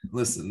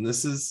listen,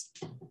 this is,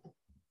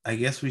 I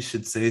guess we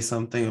should say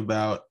something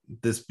about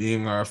this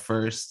being our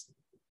first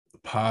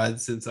pod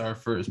since our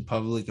first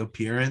public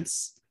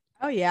appearance.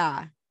 Oh,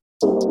 yeah.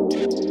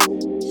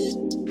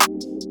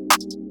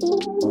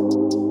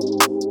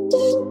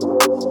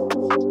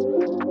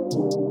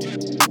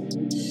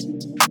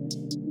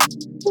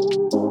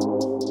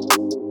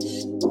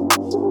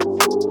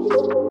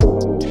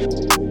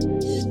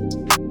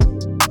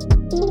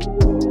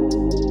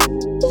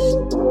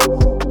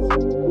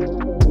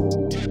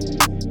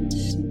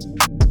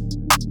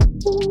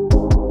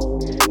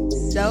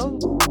 So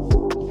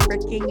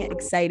freaking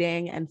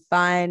exciting and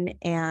fun.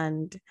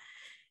 And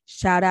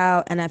shout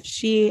out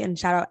NFG and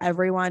shout out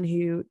everyone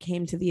who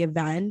came to the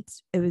event.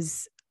 It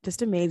was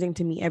just amazing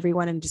to meet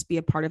everyone and just be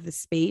a part of the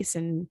space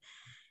and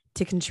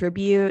to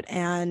contribute.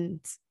 And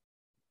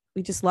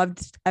we just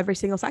loved every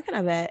single second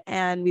of it.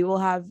 And we will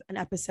have an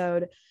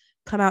episode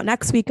come out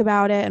next week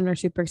about it. And we're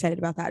super excited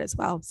about that as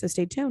well. So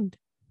stay tuned.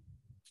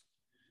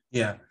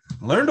 Yeah.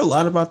 Learned a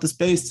lot about the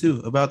space too,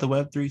 about the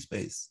Web3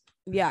 space.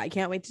 Yeah, I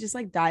can't wait to just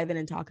like dive in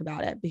and talk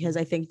about it because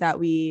I think that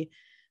we're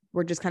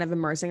just kind of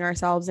immersing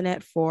ourselves in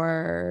it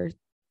for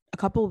a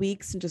couple of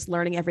weeks and just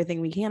learning everything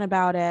we can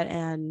about it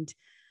and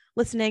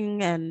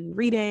listening and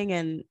reading.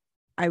 And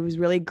I was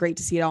really great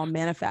to see it all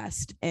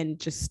manifest in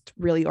just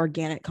really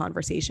organic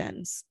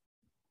conversations.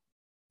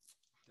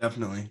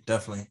 Definitely.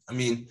 I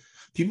mean,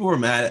 people were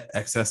mad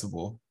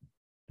accessible.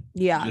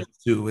 Yeah.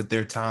 Too, with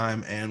their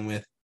time and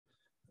with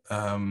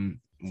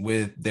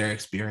their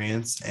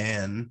experience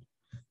and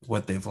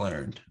what they've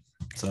learned.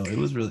 So it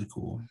was really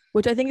cool.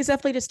 Which I think is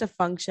definitely just a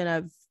function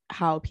of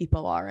how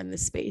people are in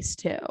this space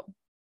too.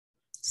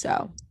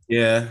 So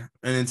yeah,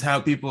 and it's how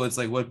people, it's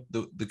like what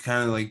the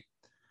kind of like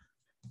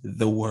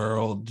the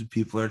world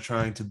people are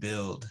trying to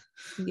build.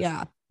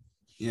 Yeah.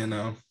 You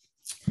know.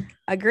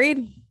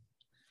 Agreed.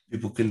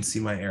 People couldn't see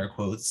my air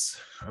quotes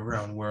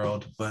around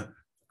world, but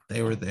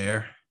they were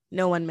there.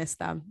 No one missed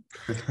them.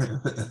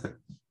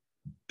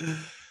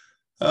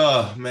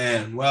 Oh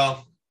man.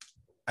 Well,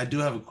 I do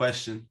have a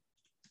question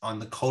on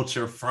the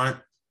culture front,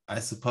 I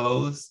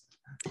suppose.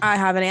 I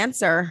have an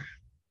answer.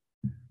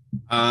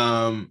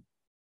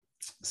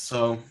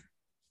 So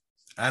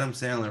Adam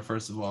Sandler,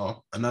 first of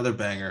all, another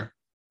banger.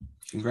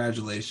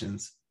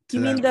 Congratulations.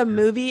 You mean the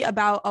movie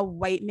about a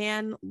white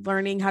man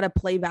learning how to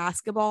play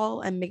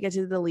basketball and make it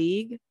to the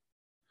league?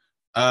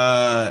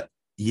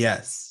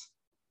 Yes.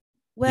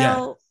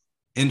 Well,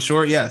 yeah. In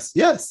short, yes.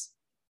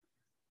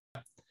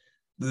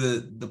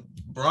 The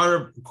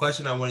broader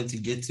question I wanted to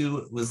get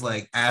to was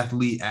like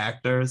athlete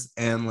actors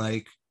and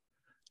like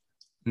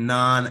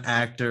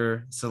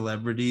non-actor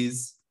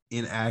celebrities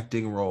in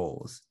acting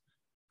roles,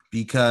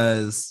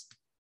 because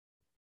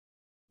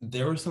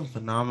there were some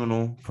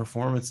phenomenal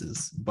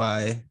performances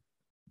by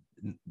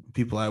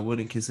people I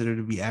wouldn't consider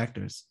to be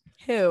actors.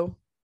 Who?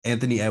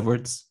 Anthony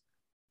Edwards,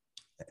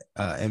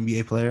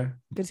 NBA player.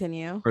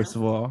 Continue. First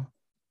of all,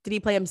 did he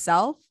play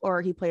himself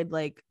or he played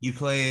like he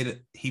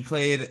played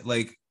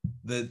like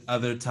the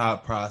other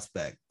top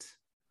prospect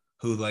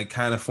who like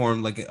kind of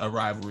formed like a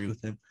rivalry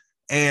with him?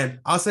 And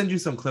I'll send you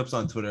some clips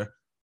on Twitter,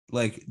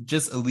 like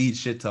just elite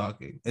shit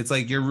talking. It's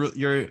like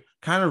you're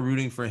kind of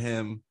rooting for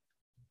him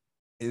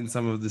in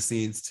some of the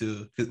scenes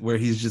too, where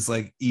he's just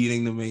like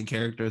eating the main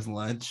character's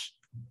lunch.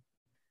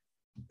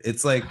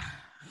 It's like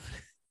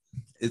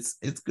it's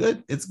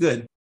good. It's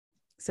good.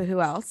 So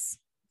who else?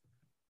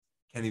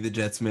 Kenny the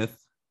Jet Smith.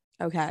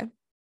 Okay.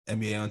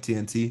 NBA on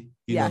TNT.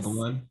 You yes, know the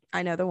one?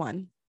 I know the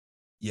one.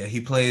 Yeah, he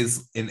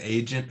plays an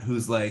agent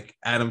who's like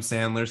Adam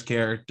Sandler's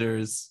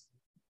character's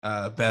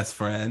best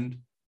friend.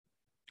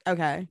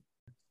 Okay.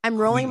 I'm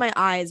rolling my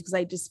eyes because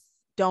I just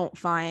don't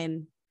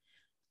find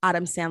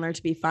Adam Sandler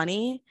to be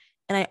funny.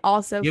 And I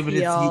also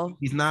feel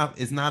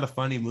it's not a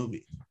funny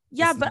movie.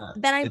 Yeah,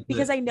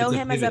 because I know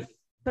him as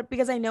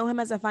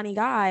a funny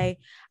guy,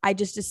 I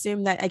just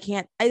assume that I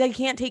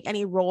can't take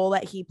any role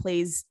that he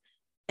plays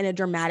in a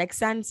dramatic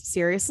sense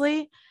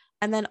seriously.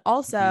 And then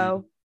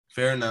also,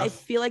 fair enough, I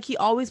feel like he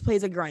always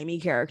plays a grimy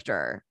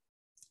character.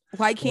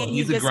 Why can't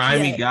he's a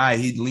grimy guy?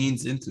 He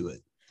leans into it.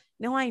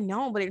 No, I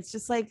know, but it's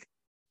just like,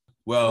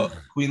 well,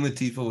 Queen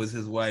Latifah was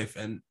his wife,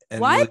 and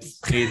what?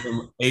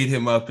 Really ate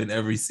him up in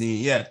every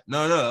scene. Yeah,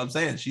 no, I'm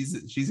saying she's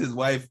his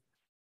wife.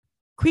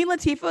 Queen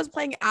Latifah was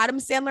playing Adam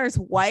Sandler's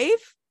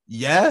wife?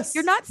 Yes.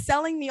 You're not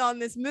selling me on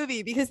this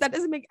movie because that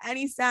doesn't make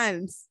any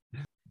sense.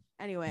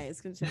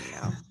 Anyways, continue.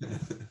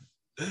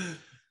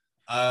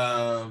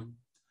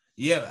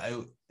 Yeah,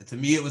 to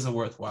me it was a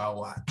worthwhile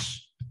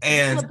watch.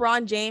 And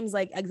LeBron James,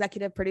 like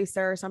executive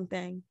producer or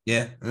something.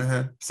 Yeah.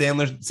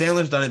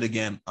 Sandler's done it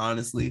again,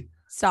 honestly.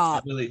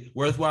 Stop. Really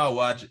worthwhile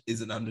watch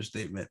is an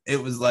understatement.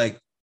 It was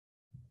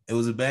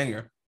a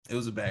banger.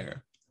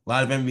 A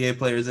lot of NBA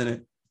players in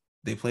it.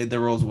 They played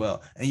their roles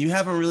well. And you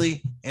haven't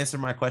really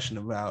answered my question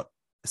about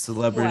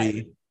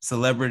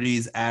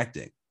celebrities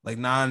acting, like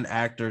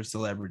non-actor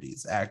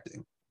celebrities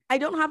acting. I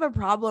don't have a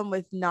problem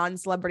with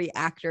non-celebrity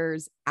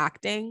actors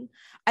acting.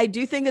 I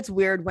do think it's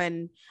weird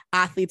when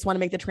athletes want to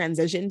make the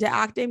transition to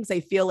acting because I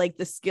feel like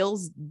the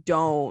skills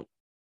don't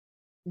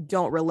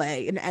don't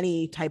relate in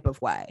any type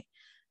of way.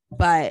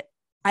 But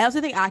I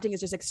also think acting is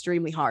just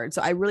extremely hard.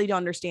 So I really don't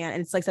understand.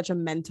 And it's like such a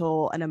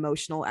mental and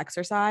emotional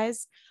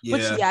exercise,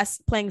 which Yeah.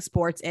 yes, playing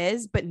sports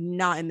is, but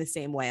not in the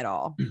same way at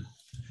all.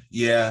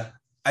 Yeah.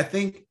 I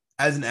think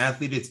as an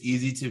athlete, it's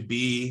easy to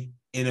be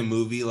in a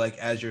movie like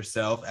as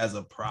yourself as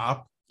a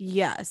prop.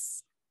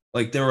 Yes.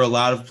 Like there were a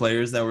lot of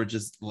players that were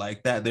just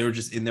like that. They were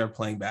just in there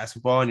playing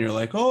basketball, and you're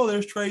like, oh,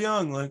 there's Trae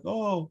Young. Like,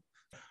 oh.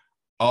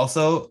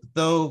 Also,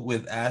 though,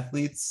 with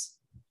athletes,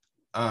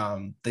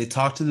 they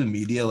talk to the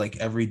media like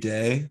every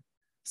day.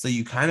 So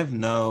you kind of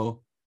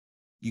know,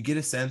 you get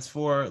a sense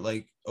for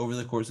like over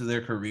the course of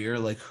their career,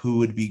 like who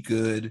would be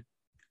good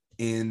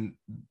in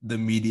the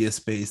media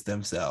space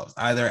themselves,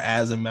 either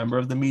as a member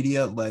of the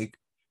media, like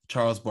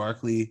Charles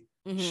Barkley,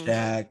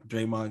 Shaq,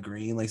 Draymond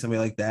Green, like somebody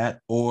like that,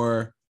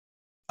 or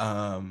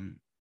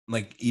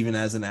like even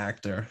as an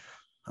actor.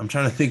 I'm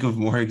trying to think of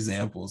more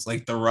examples.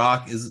 Like The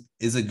Rock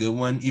is a good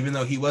one, even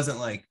though he wasn't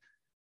like,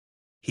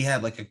 he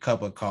had like a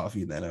cup of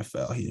coffee in the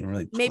NFL. He didn't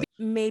really play.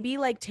 Maybe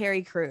like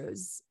Terry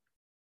Crews.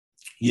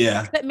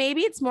 Yeah. But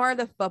maybe it's more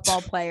the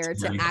football player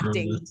to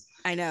acting.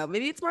 I know.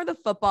 Maybe it's more the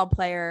football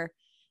player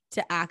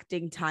to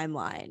acting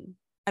timeline.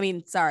 I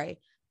mean, sorry.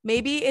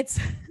 Maybe it's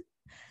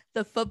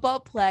the football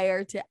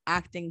player to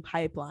acting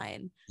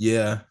pipeline.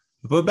 Yeah.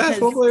 But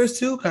basketball players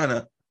too, kind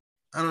of.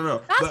 I don't know.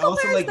 Basketball but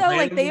also, players, like, though,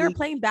 like they are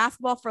playing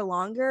basketball for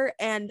longer.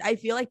 And I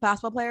feel like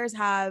basketball players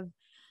have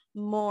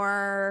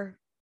more,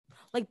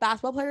 like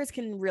basketball players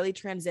can really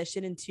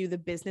transition into the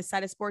business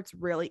side of sports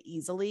really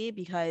easily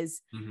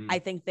because I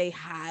think they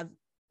have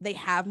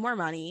more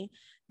money.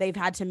 They've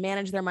had to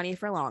manage their money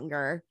for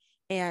longer,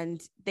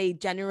 and they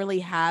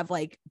generally have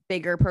like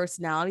bigger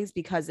personalities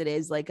because it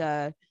is like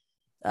a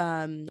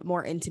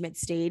more intimate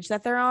stage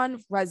that they're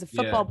on. Whereas the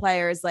football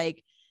players,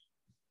 like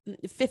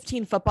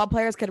 15 football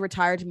players could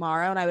retire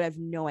tomorrow and I would have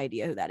no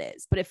idea who that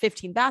is. But if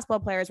 15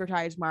 basketball players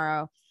retire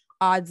tomorrow,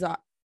 odds are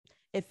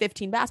if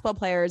 15 basketball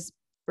players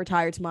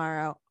retire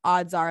tomorrow,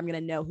 odds are I'm going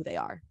to know who they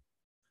are.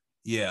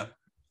 Yeah.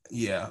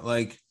 Yeah.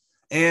 Like,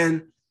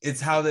 and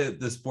it's how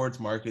the sports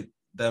market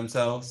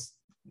themselves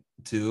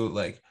too.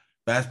 Like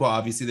basketball,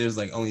 obviously there's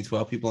like only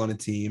 12 people on a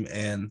team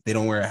and they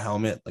don't wear a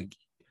helmet. Like,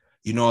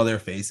 you know, all their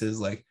faces.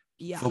 Like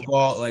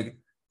football, like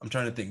I'm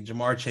trying to think.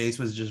 Jamar Chase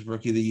was just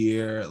rookie of the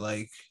year.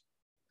 Like,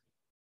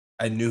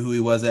 I knew who he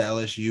was at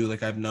LSU.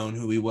 Like, I've known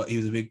who he was. He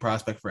was a big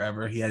prospect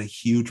forever. He had a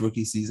huge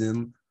rookie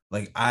season.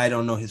 Like, I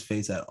don't know his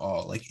face at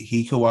all. Like,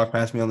 he could walk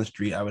past me on the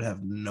street. I would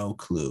have no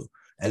clue.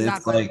 And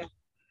it's like,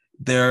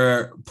 there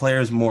are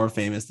players more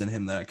famous than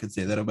him that I could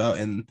say that about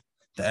in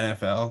the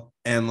NFL.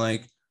 And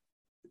like,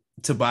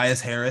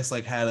 Tobias Harris,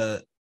 like, had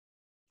a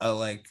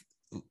like,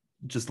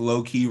 just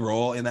low-key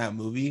role in that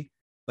movie.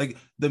 Like,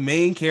 the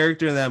main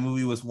character in that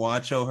movie was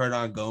Juancho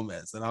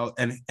Hernan-Gomez.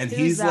 And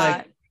he's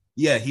like,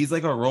 yeah, he's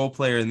like a role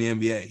player in the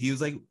NBA. He was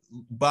like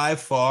by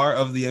far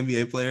of the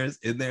NBA players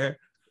in there,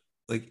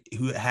 like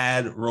who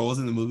had roles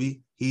in the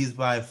movie, he's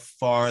by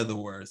far the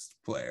worst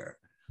player.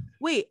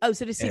 Wait, oh,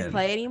 so does he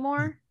play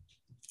anymore?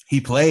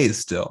 He plays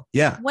still.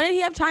 Yeah. When did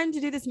he have time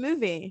to do this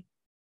movie?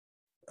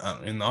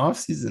 In the off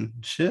season.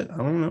 Shit, I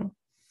don't know.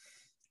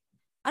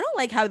 I don't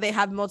like how they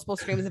have multiple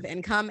streams of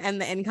income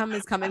and the income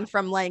is coming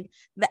from like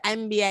the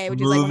NBA, which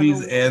movies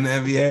is like and the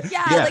NBA.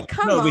 Yeah, like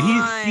come on. But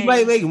he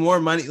might make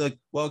more money. Like,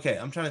 well, okay,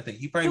 I'm trying to think.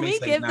 He probably Can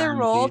makes we like give the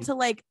role to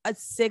like a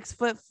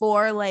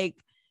 6'4", like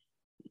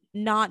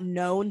not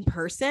known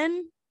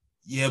person?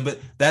 Yeah, but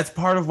that's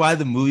part of why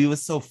the movie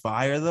was so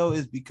fire, though,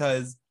 is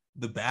because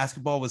the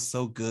basketball was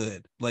so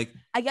good. Like,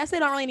 I guess they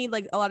don't really need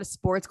like a lot of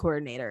sports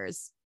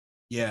coordinators.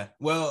 Yeah.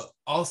 Well,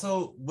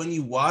 also when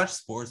you watch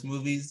sports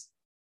movies,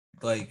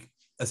 like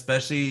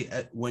especially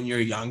when you're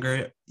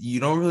younger,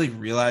 you don't really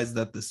realize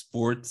that the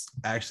sports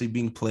actually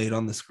being played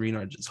on the screen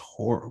are just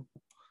horrible.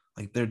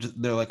 Like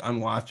they're like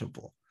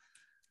unwatchable.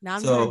 Now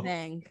I'm trying to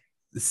think.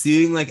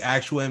 Seeing like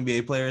actual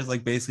NBA players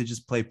like basically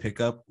just play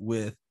pickup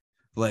with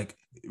like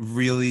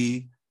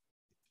really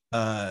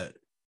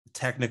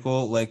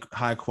technical, like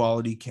high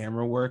quality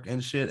camera work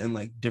and shit and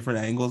like different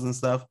angles and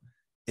stuff.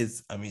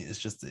 It's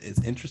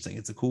interesting.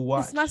 It's a cool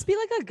watch. This must be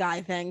like a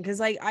guy thing because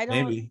like I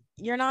don't. Maybe.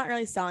 You're not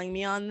really selling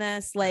me on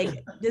this. Like,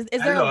 is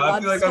there a love I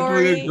feel like story?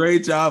 I'm doing a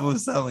great job of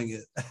selling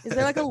it. Is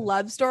there like a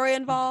love story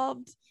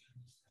involved?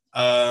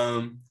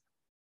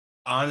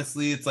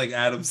 Honestly, it's like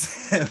Adam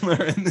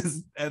Sandler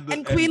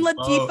and Queen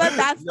Latifah.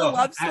 That's the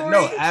love story.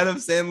 No, Adam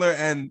Sandler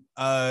and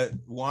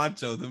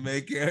Juancho, the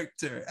main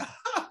character.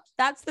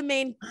 That's the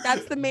main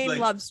like,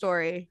 love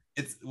story.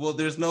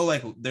 There's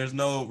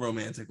no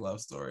romantic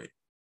love story.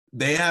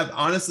 They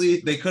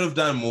could have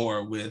done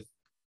more with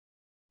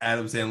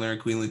Adam Sandler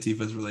and Queen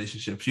Latifah's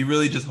relationship. She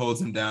really just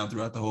holds him down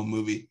throughout the whole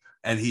movie.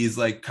 And he's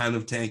like kind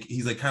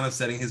of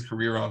setting his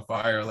career on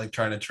fire, like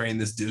trying to train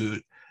this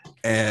dude.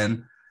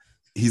 And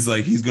he's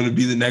like, he's going to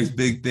be the next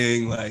big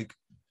thing. Like,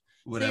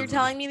 whatever. So you're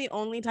telling me the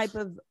only type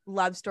of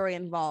love story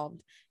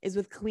involved is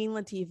with Queen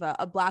Latifah,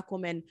 a Black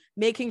woman,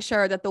 making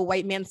sure that the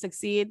white man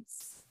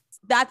succeeds?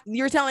 That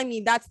you're telling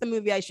me that's the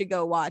movie I should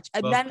go watch.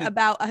 And then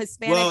about a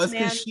Hispanic it's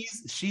man.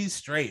 because she's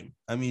straight.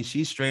 I mean,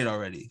 she's straight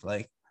already.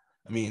 Like,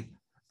 I mean,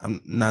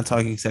 I'm not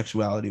talking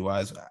sexuality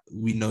wise.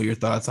 We know your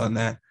thoughts on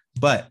that,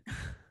 but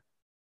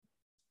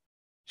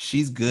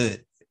she's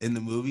good in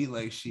the movie.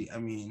 Like she's a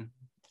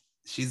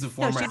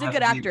former. She's a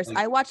good actress. Like,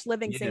 I watch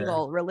Living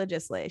Single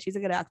religiously. She's a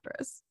good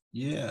actress.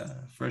 Yeah,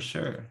 for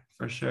sure.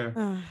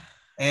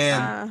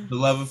 And the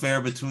love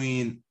affair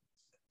between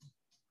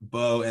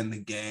Bo and the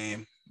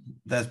game.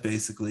 That's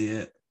basically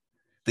it.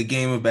 The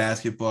game of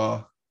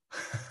basketball.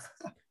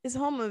 This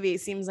whole movie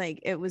seems like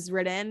it was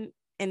written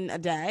in a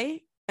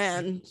day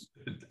and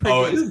it's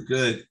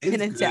good. It's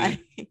in a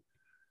good.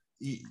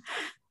 day.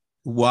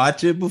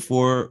 Watch it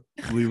before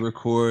we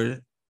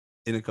record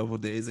in a couple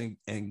days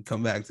and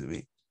come back to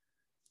me.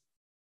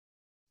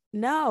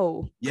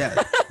 No.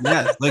 Yes,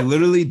 like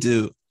literally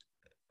do.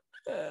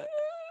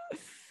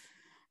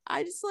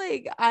 I just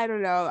I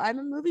don't know. I'm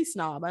a movie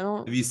snob.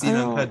 Have you seen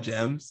Uncut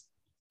Gems?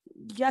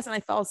 Yes, and I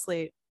fell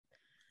asleep.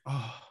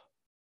 Oh,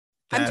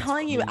 I'm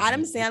telling you,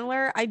 Adam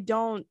Sandler, I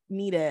don't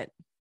need it.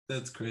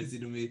 That's crazy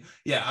to me.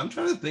 Yeah, I'm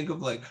trying to think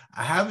of I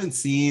haven't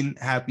seen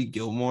Happy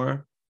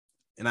Gilmore,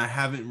 and I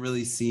haven't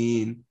really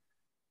seen.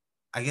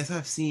 I guess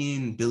I've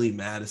seen Billy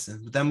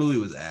Madison, but that movie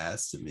was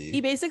ass to me.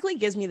 He basically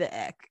gives me the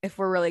ick. If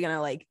we're really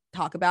gonna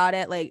talk about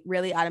it,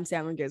 really, Adam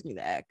Sandler gives me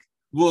the ick.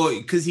 Well,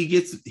 because he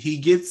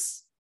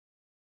gets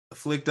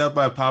flicked up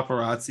by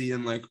paparazzi,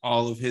 and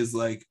all of his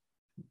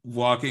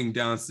walking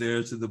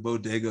downstairs to the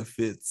bodega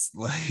fits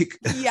he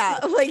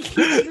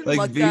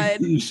look good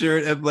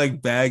t-shirt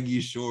and baggy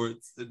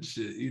shorts and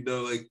shit.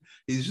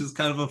 He's just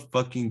kind of a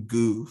fucking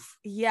goof.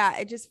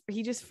 Yeah,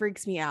 he just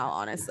freaks me out,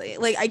 honestly.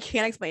 I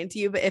can't explain it to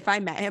you, but if I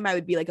met him, I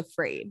would be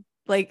afraid.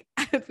 I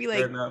would be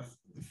fair enough.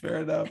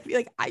 I'd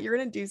be you're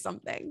gonna do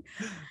something.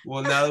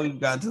 Well, now that we've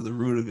gotten to the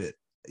root of it,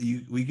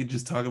 we could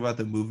just talk about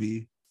the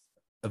movie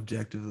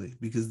objectively,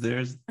 because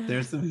there's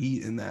some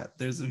heat in that.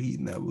 There's some heat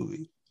in that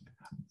movie.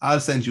 I'll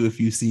send you a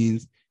few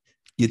scenes,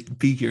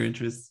 pique your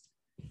interest.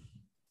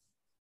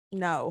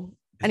 No.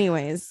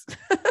 Anyways,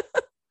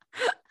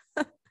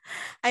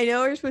 I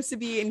know we're supposed to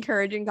be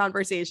encouraging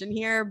conversation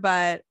here,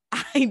 but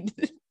I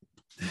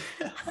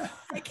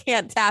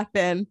can't tap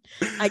in.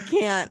 I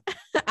can't.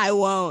 I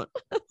won't.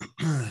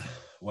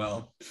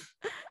 Well,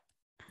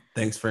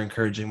 thanks for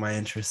encouraging my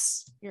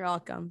interests. You're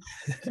welcome.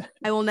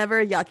 I will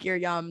never yuck your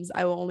yums.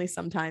 I will only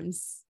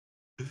sometimes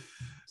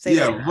say.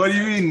 Yeah, what do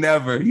you mean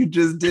never? You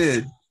just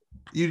did.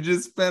 You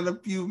just spent a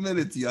few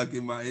minutes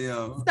yucking my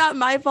yum. It's not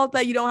my fault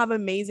that you don't have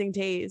amazing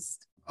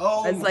taste.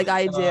 Oh, it's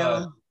I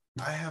do.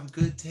 I have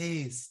good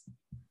taste.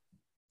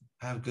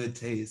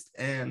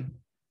 And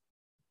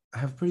I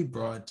have pretty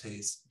broad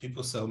taste.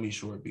 People sell me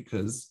short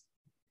because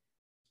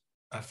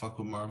I fuck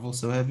with Marvel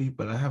so heavy,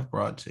 but I have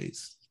broad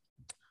taste.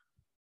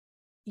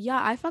 Yeah,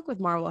 I fuck with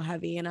Marvel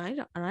heavy, and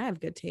I have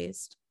good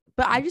taste.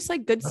 But I just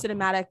like good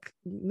cinematic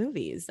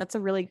movies.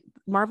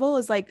 Marvel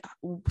is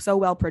so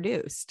well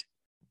produced.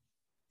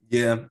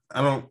 Yeah,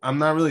 I'm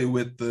not really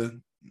with the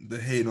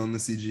hate on the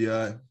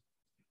CGI.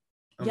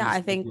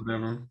 I think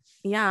whatever.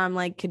 Yeah, I'm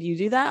could you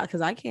do that?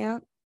 Because I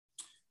can't.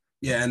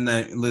 Yeah, and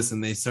listen,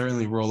 they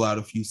certainly roll out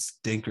a few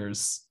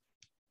stinkers.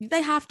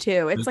 They have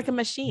to. It's like a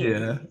machine.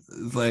 Yeah,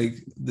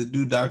 it's the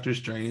new Doctor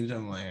Strange.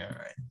 I'm all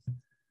right.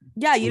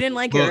 Yeah, you didn't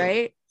like it,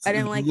 right? I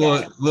didn't like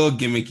it. Little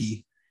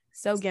gimmicky.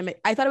 So gimmick.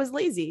 I thought it was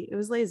lazy. It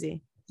was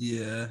lazy.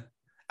 Yeah,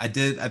 I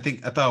did. I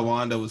thought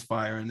Wanda was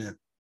firing it.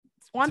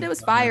 Wanda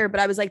was fire, but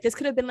I was this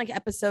could have been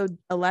episode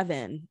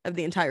 11 of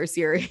the entire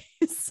series.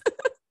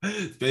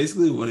 It's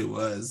basically what it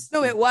was.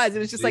 No, it was. It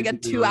was just a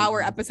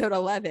 2-hour episode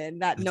 11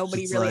 that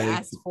nobody really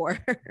asked for.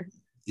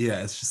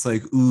 Yeah, it's just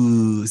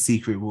ooh,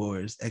 Secret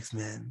Wars,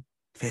 X-Men,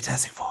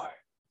 Fantastic Four.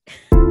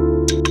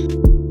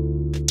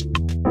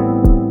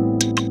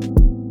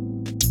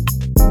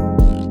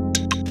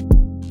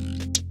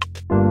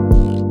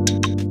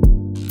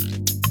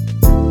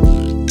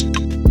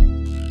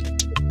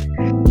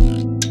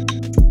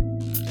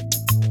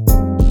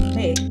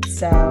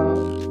 So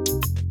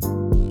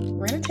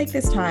we're going to take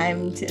this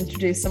time to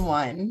introduce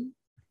someone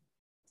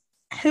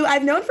who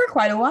I've known for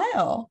quite a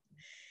while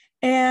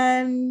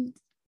and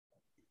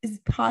is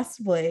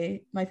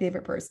possibly my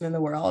favorite person in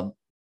the world.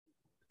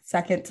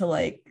 Second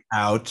to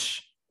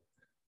ouch.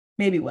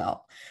 Maybe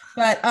Will.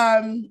 But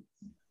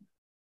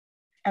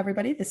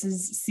everybody, this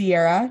is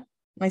Sierra,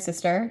 my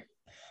sister,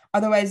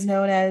 otherwise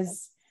known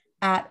as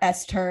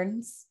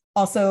 @STurns,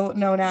 also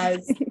known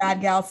as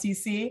Bad Gal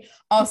CC,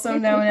 also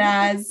known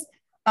as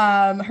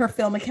her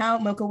film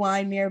account Mocha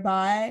Wine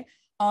Nearby,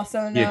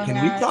 also known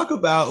can we talk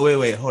about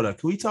wait hold on,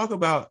 can we talk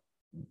about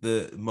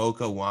the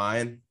Mocha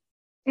Wine?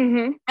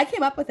 I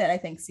came up with it, I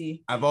think.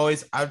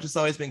 I've just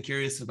always been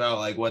curious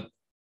about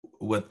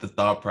what the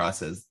thought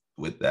process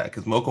with that,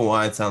 because Mocha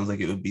Wine sounds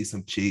like it would be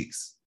some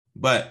cheeks,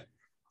 but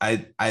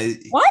I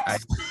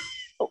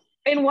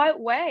in what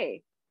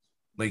way?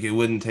 It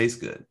wouldn't taste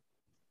good.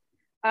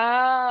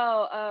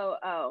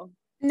 Oh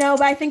no,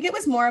 but I think it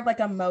was more of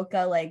a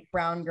mocha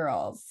brown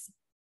girls.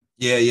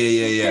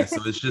 Yeah.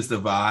 So it's just a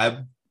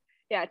vibe.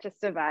 Yeah,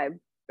 just a vibe.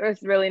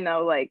 There's really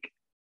no like,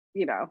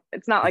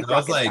 it's not like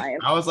rocket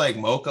science. I was like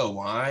mocha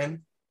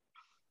wine.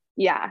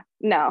 Yeah,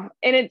 no.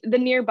 And the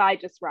nearby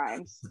just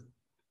rhymes.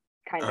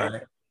 Kind All of.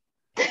 right.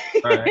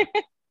 All right.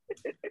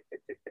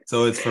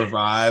 So it's for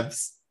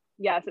vibes.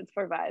 Yes, it's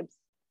for vibes.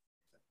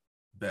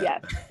 Bet,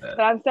 yes. bet.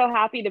 But I'm so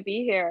happy to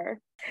be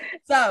here.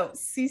 So,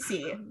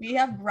 Cece, we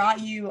have brought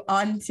you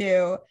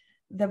onto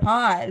the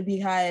pod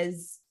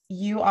because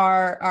you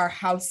are our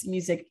house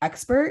music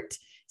expert.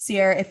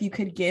 Sierra, if you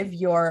could give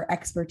your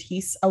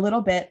expertise a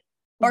little bit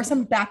or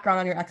some background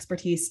on your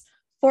expertise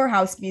for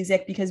house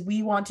music, because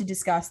we want to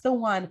discuss the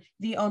one,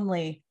 the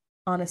only,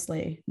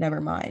 honestly,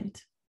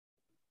 Nevermind.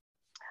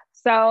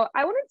 So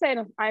I wouldn't say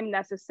I'm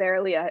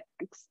necessarily an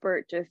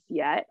expert just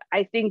yet.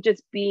 I think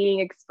just being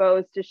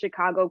exposed to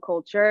Chicago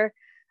culture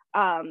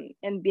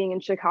and being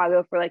in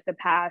Chicago for like the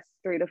past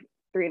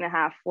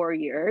 3.5, 4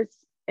 years,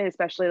 and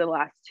especially the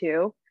last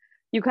 2,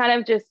 you kind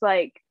of just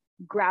like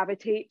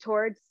gravitate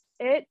towards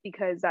it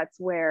because that's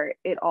where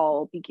it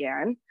all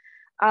began.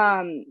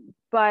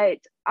 But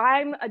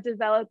I'm a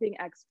developing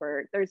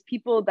expert. There's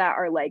people that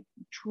are like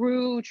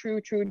true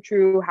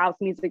house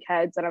music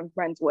heads that I'm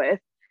friends with,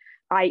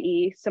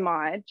 i.e.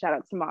 Samad, shout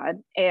out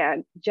Samad,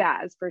 and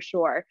Jazz for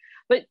sure.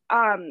 But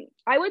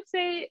I would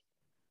say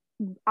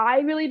I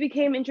really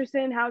became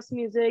interested in house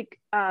music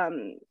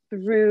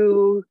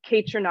through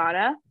Kate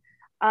Tronada,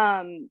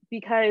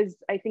 because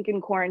I think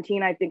in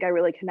quarantine, I think I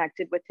really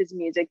connected with his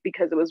music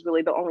because it was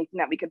really the only thing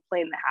that we could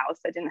play in the house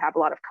that didn't have a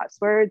lot of cuss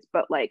words,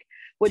 but like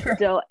would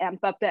still amp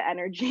up the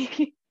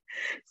energy.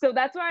 So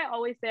that's why I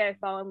always say I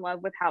fell in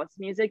love with house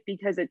music,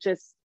 because it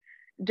just,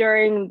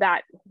 during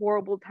that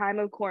horrible time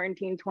of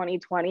quarantine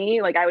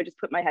 2020, like I would just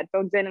put my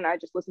headphones in and I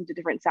just listen to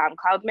different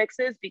SoundCloud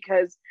mixes,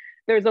 because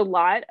there's a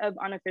lot of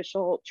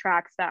unofficial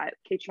tracks that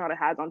Kate Tronada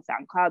has on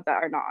SoundCloud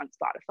that are not on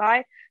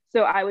Spotify.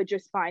 So I would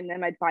just find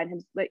them. I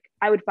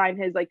would find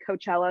his like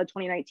Coachella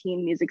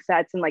 2019 music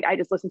sets, and like I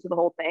just listened to the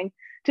whole thing.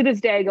 To this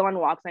day, I go on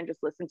walks and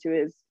just listen to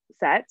his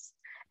sets.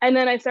 And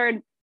then I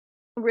started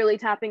really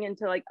tapping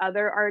into like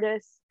other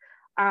artists,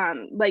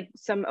 like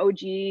some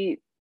OG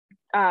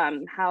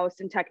house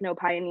and techno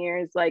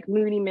pioneers like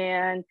Moody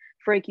Man,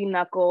 Frankie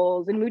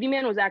Knuckles. And Moody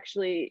Man was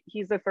actually,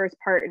 he's the first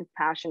part in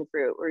Passion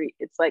Fruit where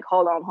it's like,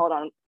 hold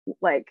on,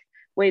 like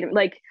wait a minute,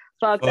 like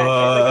fuck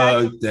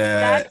that shit.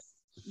 Like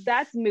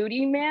that's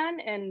Moody Man,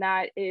 and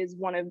that is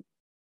one of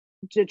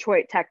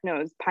Detroit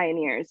techno's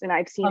pioneers. And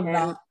I've seen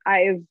him.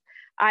 I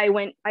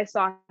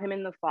saw him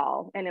in the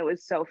fall, and it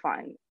was so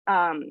fun.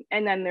 And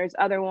then there's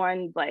other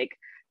ones like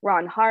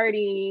Ron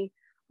Hardy,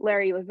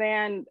 Larry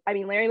Levan. I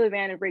mean, Larry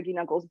Levan and Frankie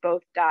Knuckles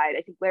both died.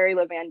 I think Larry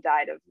Levan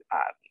died of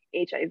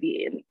HIV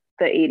in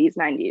the 80s,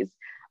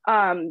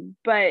 90s.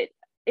 But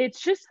it's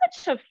just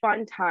such a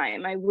fun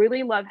time. I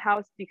really love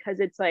house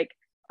because it's like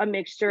a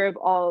mixture of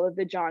all of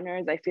the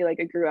genres I feel like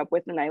I grew up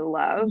with and I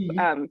love.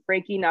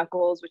 Frankie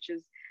Knuckles, which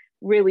is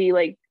really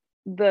like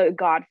the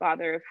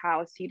godfather of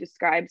house. He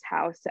describes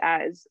house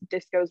as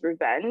disco's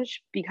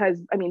revenge, because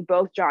I mean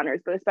both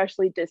genres, but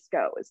especially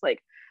disco is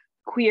like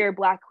queer,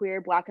 black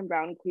and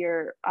brown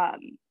queer,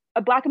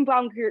 a black and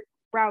brown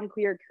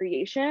queer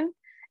creation.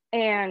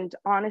 And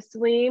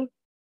honestly,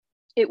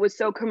 it was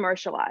so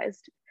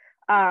commercialized.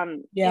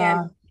 And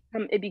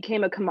it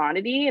became a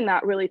commodity, and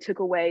that really took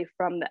away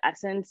from the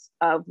essence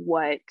of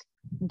what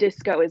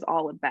disco is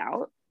all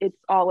about. It's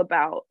all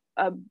about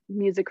a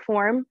music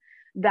form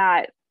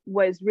that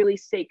was really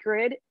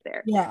sacred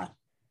there. Yeah.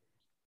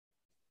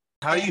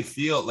 How do you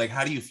feel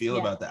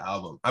about the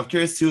album? I'm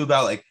curious too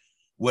about like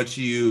what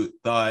you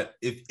thought,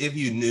 if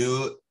you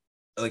knew,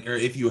 like, or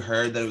if you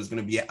heard that it was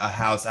going to be a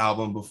house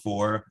album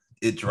before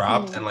it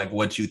dropped, and like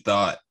what you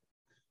thought,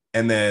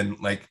 and then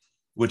like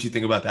what you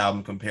think about the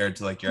album compared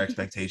to like your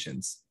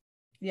expectations.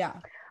 Yeah.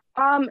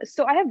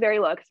 So I have very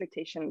low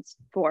expectations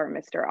for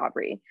Mr.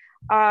 Aubrey,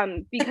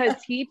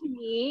 because he to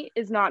me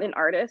is not an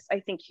artist. I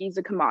think he's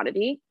a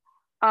commodity.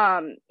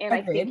 And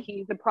I think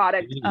he's a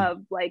product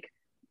of like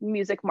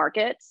music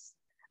markets.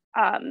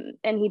 And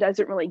he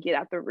doesn't really get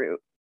at the root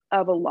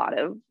of a lot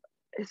of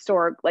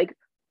historic, like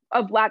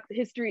of Black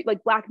history,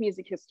 like Black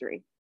music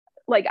history,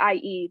 like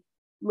i.e.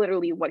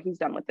 literally what he's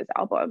done with this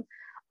album.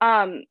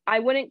 I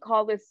wouldn't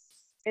call this,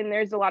 and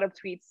there's a lot of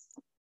tweets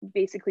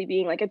basically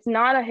being like, it's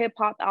not a hip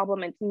hop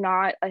album. It's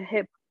not a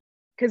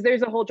because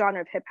there's a whole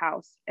genre of hip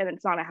house, and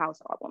it's not a house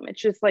album.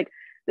 It's just like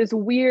this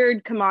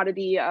weird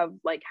commodity of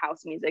like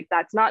house music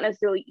that's not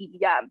necessarily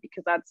EDM,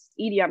 because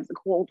EDM is a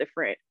whole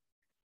different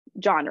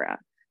genre,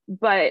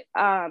 but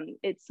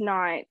it's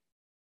not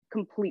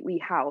completely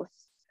house.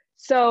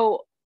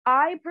 So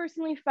I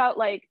personally felt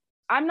like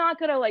I'm not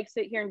gonna like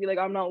sit here and be like,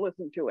 I'm not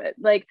listening to it.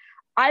 Like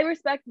I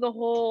respect the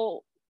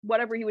whole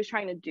whatever he was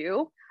trying to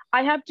do.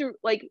 I have to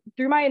like,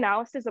 through my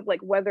analysis of like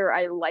whether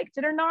I liked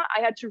it or not,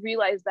 I had to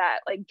realize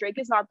that like Drake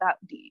is not that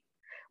deep.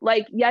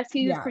 Like, yes,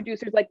 he used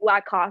producers like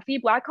Black Coffee.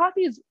 Black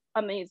Coffee is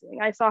amazing.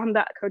 I saw him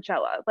at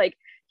Coachella. Like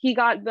he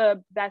got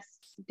the best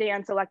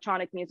dance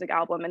electronic music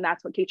album, and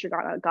that's what Kate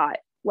Tronada got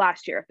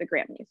last year at the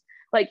Grammys.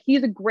 Like,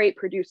 he's a great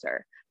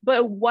producer,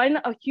 but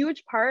a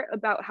huge part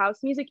about house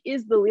music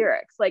is the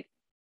lyrics. Like,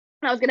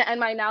 I was going to end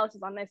my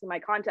analysis on this in my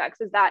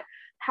context, is that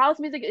house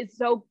music is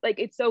so like,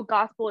 it's so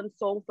gospel and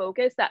soul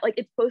focused that like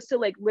it's supposed to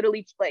like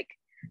literally like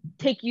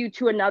take you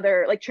to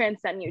another, like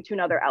transcend you to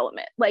another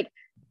element. Like,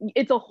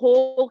 it's a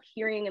whole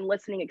hearing and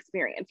listening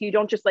experience. You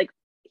don't just like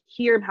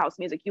hear house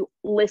music, you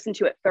listen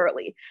to it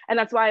thoroughly. And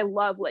that's why I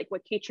love like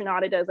what Kate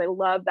Trinata does. I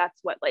love that's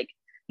what like,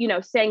 you know,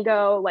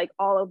 Sango, like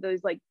all of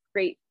those like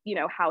great, you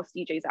know, house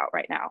DJs out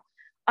right now.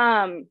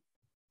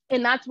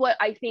 And that's what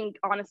I think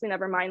honestly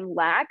Nevermind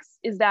lacks,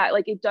 is that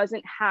like it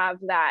doesn't have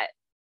that,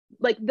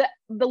 like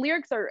the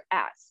lyrics are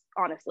ass,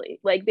 honestly.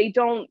 Like they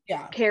don't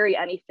carry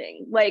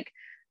anything. Like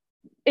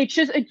it's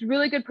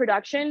really good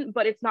production,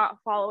 but it's not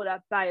followed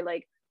up by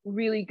like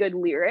really good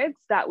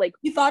lyrics that like.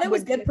 You thought it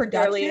was good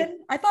production?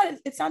 I thought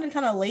it sounded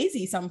kind of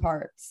lazy some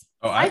parts.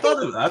 Oh, I thought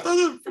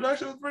the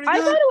production was pretty good.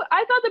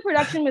 I thought the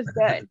production was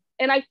good.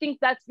 And I think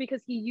that's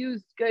because he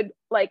used good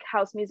like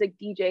house music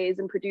DJs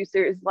and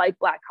producers like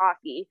Black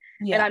Coffee.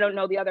 Yeah. And I don't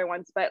know the other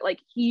ones, but like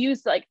he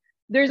used like,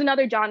 there's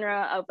another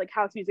genre of like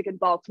house music in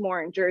Baltimore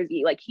and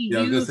Jersey. Like he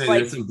used like,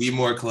 there's some Be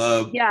More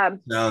Club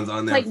sounds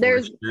on there. Like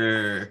there's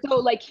sure. So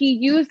like he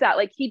used that,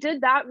 like he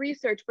did that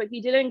research, but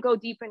he didn't go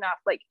deep enough.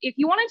 Like if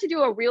you wanted to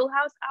do a Real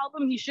House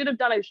album, he should have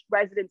done a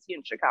residency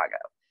in Chicago.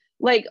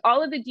 Like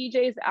all of the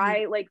DJs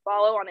I like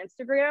follow on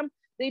Instagram,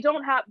 they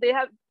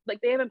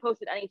haven't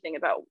posted anything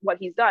about what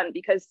he's done,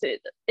 because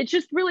it's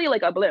just really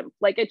like a blimp.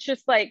 Like it's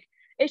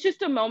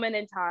just a moment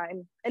in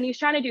time, and he's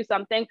trying to do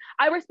something.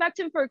 I respect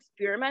him for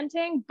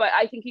experimenting, but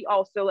I think he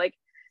also like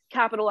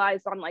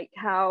capitalized on like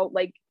how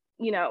like,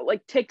 you know,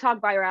 like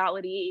TikTok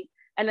virality.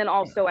 And then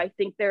also I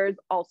think there's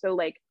also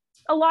like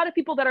a lot of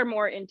people that are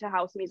more into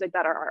house music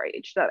that are our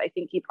age that I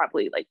think he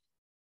probably like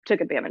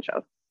took advantage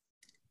of.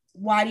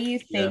 Why do you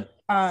think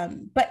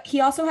but he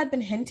also had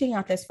been hinting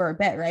at this for a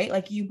bit, right?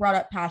 Like you brought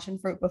up Passion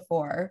Fruit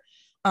before.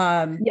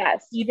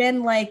 Yes.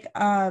 Even like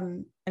I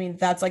mean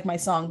that's like my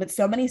song, but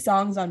so many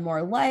songs on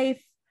More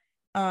Life,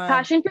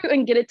 Passion Fruit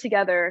and Get It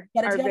Together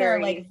are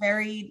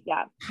very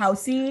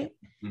housey.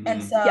 Mm-hmm.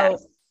 And so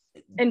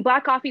and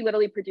Black Coffee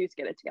literally produced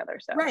Get It Together.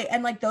 So right.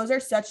 And like those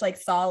are such like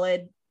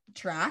solid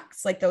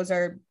tracks, like those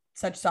are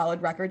such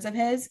solid records of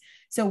his.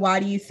 So why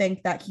do you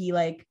think that he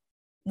like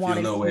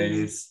wanted Feel No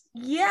Ways?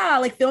 Yeah,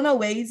 like Feel No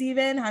Ways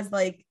even has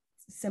like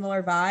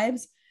similar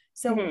vibes.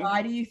 So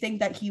why do you think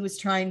that he was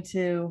trying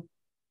to,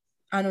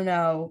 I don't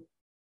know,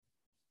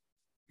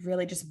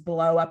 really just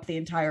blow up the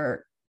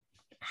entire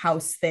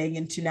house thing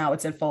into now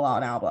it's a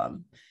full-on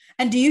album?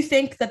 And do you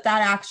think that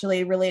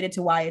actually related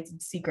to why it's a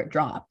secret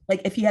drop?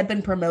 Like if he had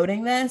been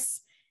promoting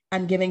this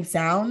and giving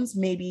sounds,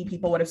 maybe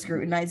people would have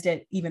scrutinized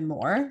it even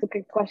more. That's a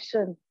good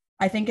question.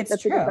 I think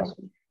it's true.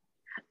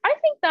 I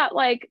think that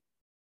like,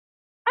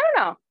 I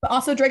don't know. But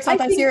also Drake's not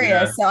that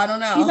serious, so I don't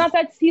know. He's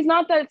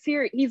not that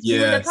serious.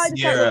 That's how I just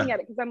started looking at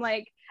it, because I'm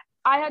like,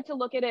 I had to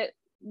look at it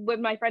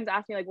when my friends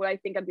asked me like what I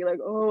think. I'd be like,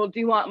 oh, do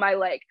you want my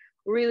like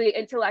really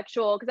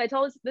intellectual? Because I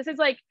told this is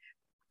like,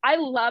 I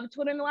love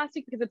Twitter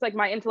Elastic because it's like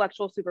my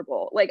intellectual Super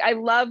Bowl. Like I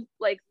love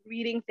like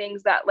reading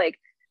things that like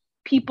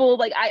people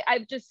like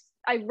I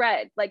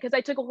read, like, because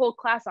I took a whole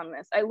class on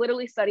this. I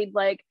literally studied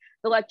like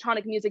the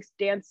electronic music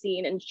dance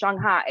scene in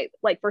Shanghai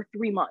like for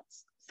 3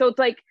 months. So it's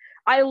like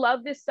I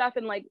love this stuff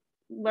and like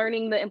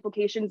learning the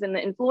implications and the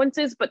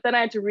influences, but then I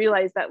had to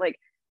realize that like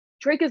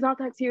Drake is not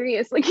that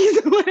serious. Like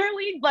he's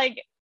literally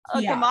like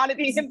a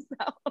commodity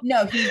himself.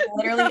 No, he's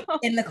literally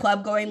in the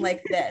club going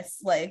like this,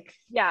 like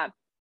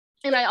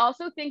And I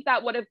also think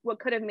that what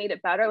could have made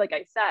it better, like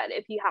I said,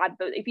 if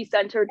he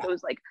centered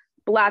those like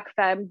Black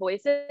femme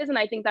voices. And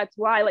I think that's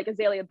why like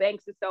Azalea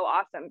Banks is so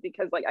awesome,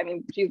 because like, I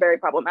mean, she's very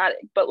problematic,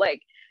 but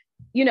like,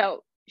 you know,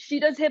 she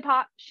does hip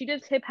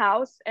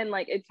house and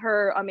like it's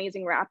her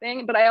amazing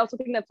rapping. But I also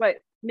think that's what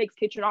makes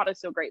Kate Trinata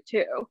so great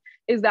too,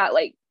 is that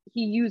like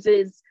he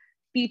uses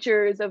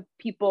features of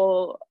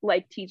people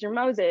like Teacher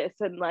Moses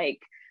and like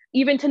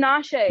even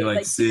Tinashe,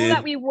 like people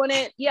that we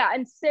wouldn't,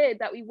 and Sid,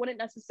 that we wouldn't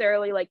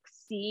necessarily like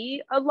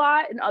see a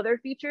lot in other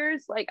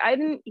features. Like I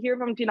didn't hear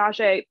from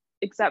Tinashe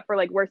except for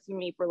like Worse Than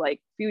Me for like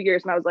a few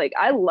years, and I was like,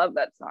 I love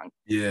that song.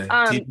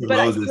 Yeah, Teacher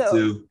Moses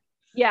too.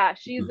 Yeah,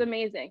 she's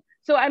amazing.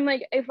 So I'm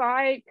like, if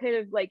I could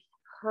have like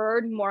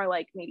heard more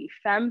like maybe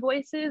femme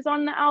voices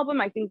on the album,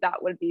 I think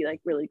that would be like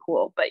really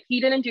cool. But he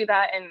didn't do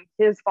that, and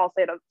his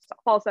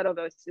falsetto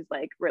voice is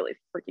like really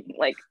freaking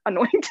like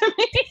annoying to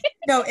me.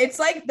 No, it's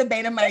like the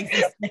bane of my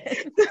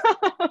existence.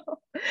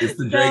 It's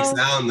the Drake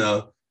sound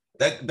though.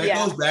 That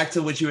goes back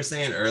to what you were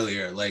saying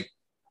earlier. Like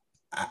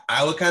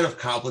I would kind of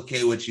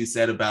complicate what you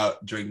said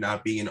about Drake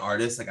not being an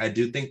artist. Like I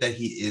do think that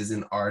he is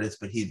an artist,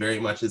 but he very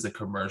much is a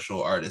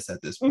commercial artist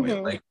at this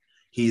point. Like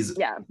he's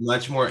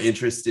much more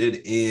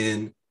interested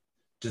in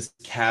just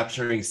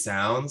capturing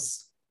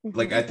sounds.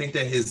 Like I think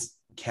that his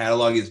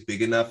catalog is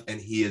big enough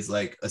and he is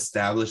like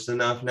established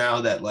enough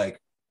now that like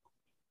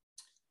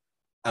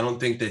I don't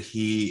think that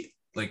he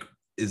like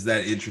is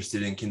that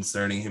interested in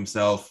concerning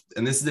himself.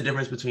 And this is the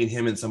difference between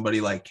him and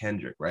somebody like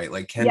Kendrick, right?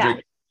 Like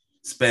Kendrick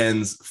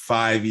spends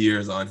 5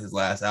 years on his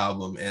last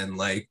album, and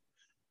like,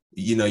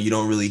 you know, you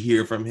don't really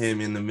hear from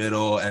him in the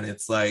middle, and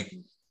it's like,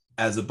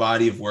 as a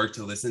body of work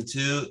to listen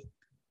to,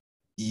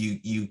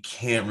 you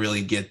can't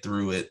really get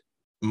through it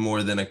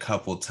more than a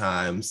couple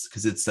times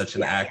because it's such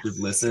an active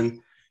listen.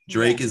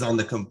 Drake is on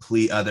the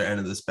complete other end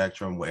of the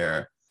spectrum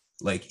where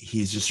like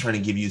he's just trying to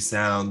give you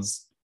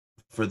sounds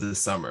for the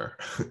summer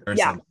or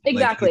something.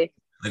 Exactly.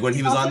 Like when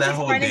he was on that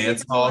whole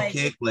dance hall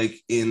kick, like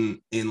in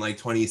like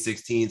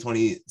 2016,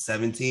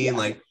 2017,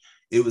 like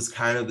it was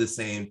kind of the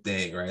same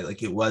thing, right?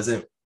 Like it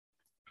wasn't,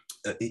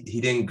 he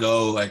didn't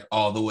go like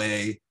all the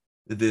way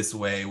this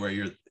way where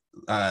you're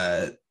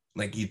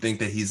like you think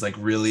that he's like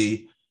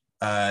really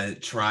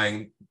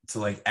trying to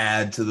like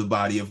add to the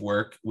body of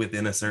work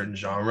within a certain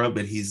genre,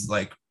 but he's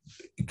like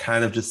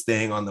kind of just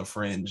staying on the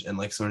fringe and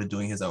like sort of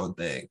doing his own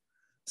thing.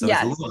 So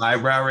it's a little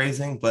eyebrow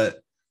raising, but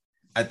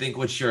I think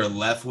what you're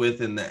left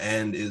with in the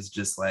end is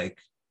just like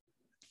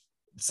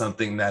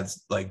something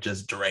that's like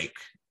just Drake,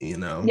 you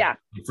know? Yeah.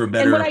 For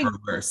better or for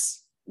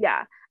worse.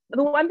 Yeah.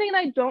 The one thing that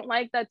I don't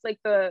like that's like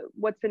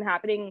what's been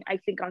happening, I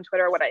think on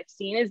Twitter, what I've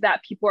seen is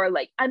that people are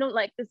like, I don't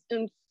like this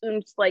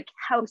like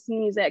house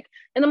music.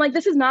 And I'm like,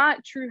 this is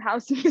not true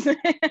house music.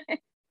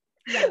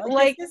 Yeah,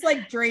 like this is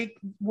like Drake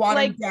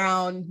watered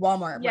down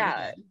Walmart.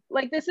 Yeah.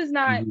 Like this is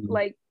not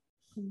like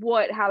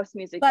what house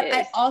music but is.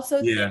 I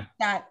also think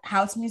that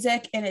house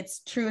music in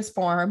its truest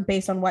form,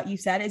 based on what you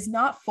said, is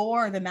not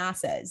for the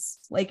masses.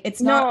 Like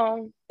it's not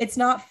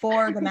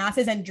for the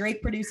masses, and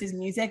Drake produces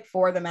music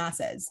for the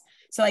masses.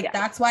 So like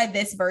that's why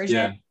this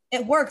version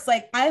it works.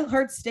 Like I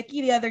heard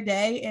Sticky the other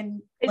day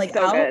and like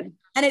so good.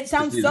 And it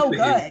sounds so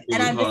good.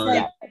 And I'm just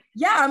like,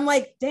 I'm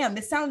like, damn,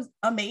 this sounds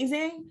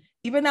amazing.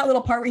 Even that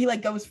little part where he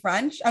like goes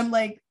French, I'm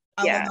like,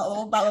 I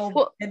love that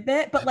little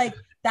bit. But like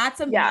that's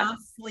a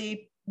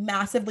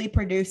massively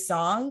produced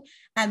song.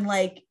 And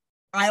like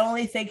I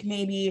only think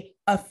maybe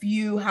a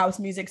few house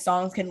music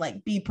songs can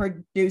like be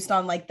produced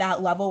on like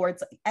that level where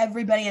it's like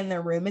everybody in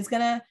their room is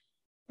gonna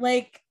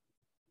like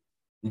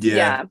you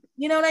know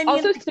what I mean?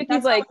 Also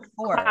Sticky's like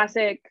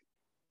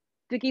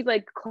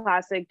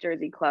classic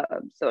Jersey club.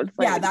 So it's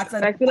like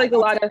I feel like a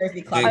lot of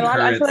Jersey club.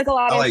 I feel like a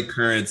lot of I like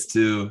Currents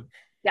too.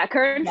 Yeah,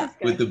 Currents is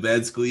good. With the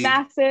bed squeak.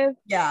 Massive.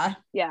 Yeah.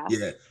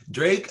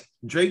 Drake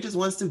just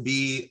wants to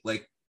be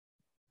like,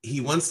 he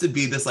wants to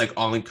be this like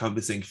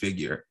all-encompassing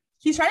figure.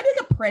 He's trying to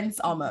be like a Prince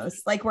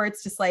almost, like where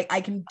it's just like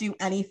I can do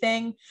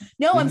anything.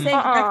 No, I'm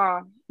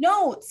saying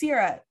no,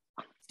 Sierra,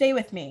 stay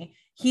with me.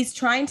 He's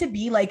trying to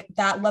be like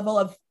that level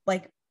of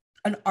like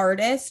an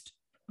artist.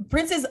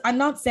 Prince is, I'm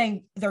not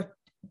saying they're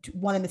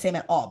one and the same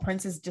at all.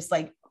 Prince is just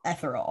like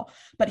ethereal,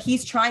 but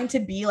he's trying to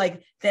be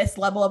like this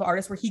level of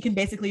artist where he can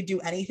basically do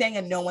anything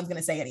and no one's going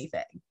to say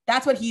anything.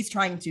 That's what he's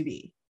trying to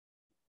be.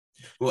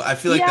 Well, I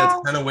feel like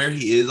that's kind of where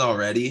he is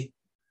already.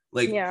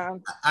 Like,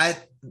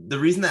 the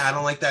reason that I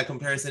don't like that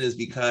comparison is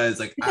because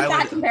like it's a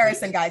bad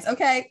comparison, guys.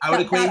 Okay, I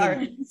would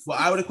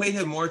equate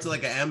him more to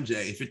like an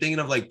MJ. If you're thinking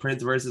of like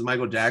Prince versus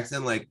Michael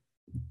Jackson, like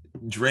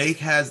Drake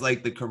has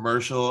like the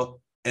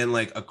commercial and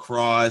like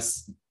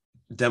across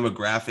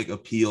demographic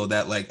appeal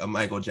that like a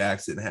Michael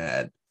Jackson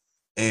had,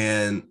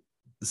 and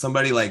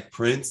somebody like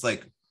Prince,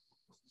 like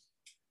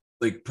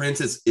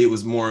Prince is, it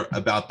was more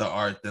about the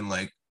art than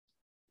like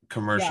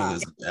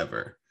commercialism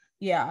ever.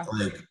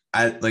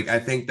 I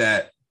think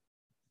that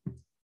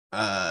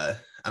I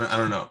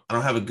don't know, I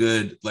don't have a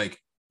good like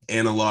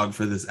analog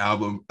for this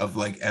album of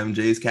like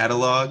MJ's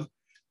catalog,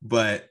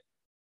 but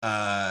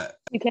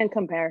you can't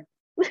compare.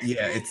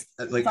 It's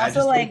like, it's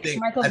also like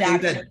Michael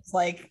Jackson. It's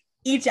like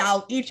each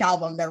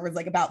album there was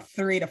like about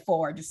 3 to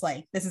 4 just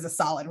like, this is a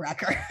solid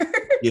record.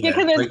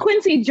 Because there's like,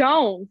 Quincy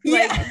Jones.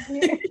 Like,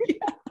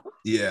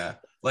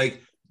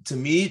 like to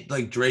me,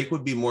 like Drake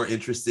would be more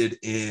interested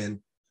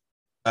in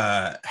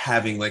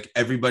having like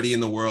everybody in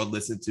the world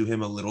listen to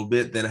him a little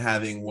bit than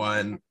having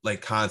one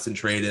like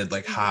concentrated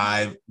like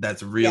hive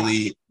that's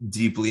really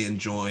deeply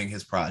enjoying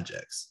his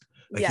projects.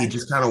 Like he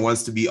just kind of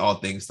wants to be all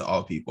things to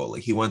all people.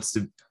 Like he wants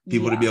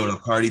people to be able to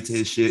party to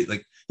his shit.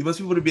 Like he wants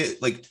people to be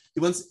like,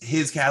 he wants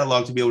his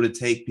catalog to be able to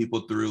take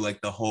people through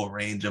like the whole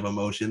range of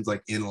emotions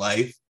like in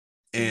life.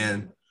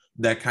 And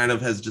that kind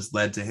of has just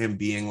led to him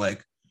being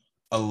like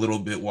a little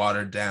bit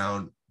watered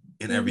down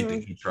in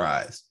everything he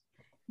tries.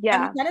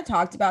 And we kind of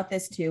talked about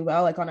this too,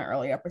 well, like on an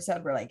earlier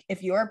episode where like,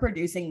 if you're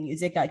producing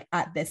music like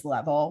at this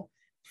level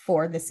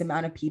for this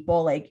amount of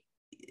people, like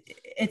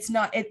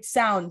it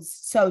sounds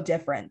so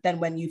different than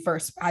when you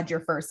first had your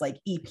first like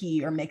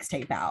EP or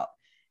mixtape out.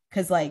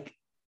 Cause like,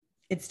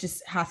 it's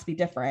just has to be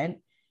different.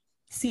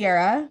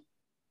 Sierra,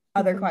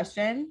 other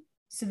question.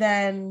 So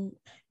then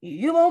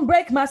you won't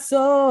break my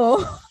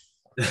soul.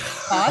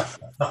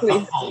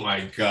 Oh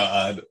my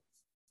God.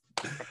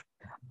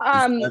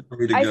 I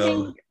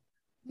think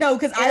no,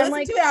 because I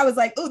listened to it, I was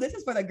like, oh, this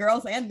is for the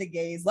girls and the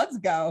gays. Let's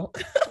go.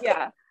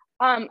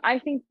 I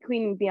think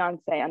Queen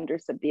Beyonce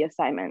understood the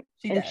assignment.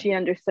 She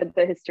understood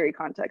the history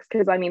context.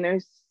 Because I mean,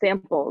 there's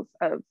samples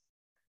of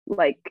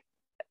like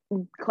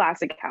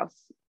classic house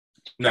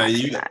No,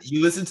 tracks in that.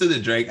 you listen to the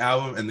Drake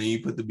album and then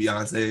you put the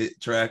Beyonce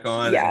track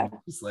on, Yeah. and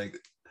it's like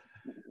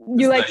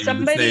You like it's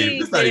somebody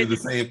not even the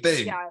same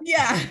thing.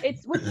 Yeah.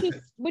 It's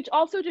which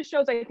also just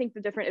shows, I think,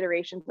 the different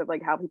iterations of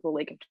like how people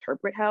like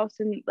interpret house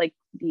and like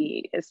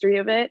the history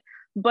of it.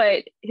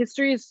 But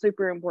history is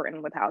super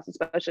important with house,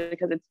 especially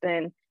because it's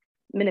been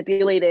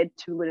manipulated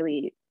to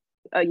literally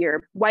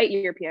white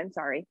European,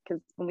 sorry,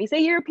 because when we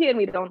say European,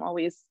 we don't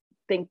always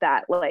think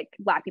that like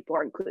Black people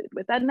are included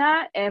within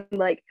that. And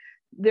like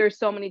there's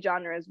so many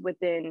genres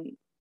within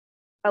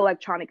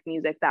electronic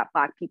music that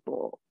Black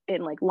people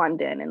in like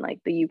London and like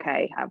the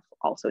UK have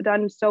also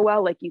done so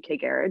well. Like UK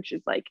garage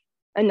is like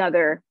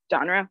another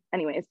genre.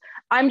 Anyways,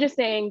 I'm just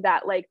saying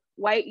that like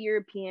white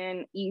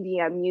European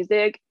EDM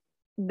music,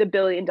 the $1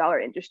 billion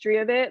industry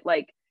of it,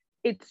 like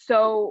it's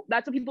so,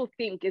 that's what people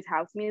think is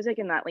house music,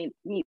 and that like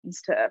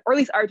needs to, or at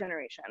least our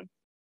generation,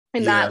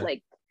 and that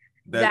like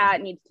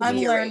that needs to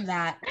unlearn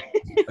that.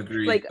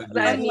 Agreed. Like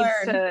that needs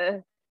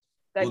to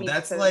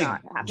that's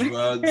like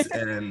drugs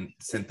and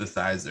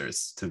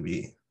synthesizers to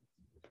me.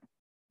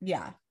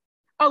 Yeah.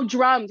 Oh,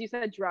 drums. You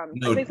said drums.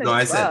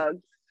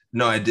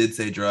 I did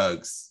say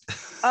drugs.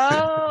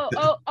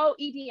 Oh,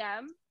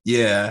 EDM.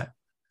 Yeah.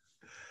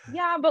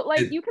 Yeah, but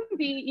like you can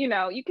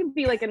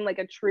be like in like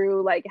a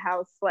true like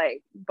house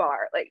like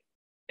bar, like,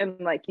 and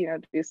like,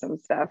 do some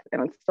stuff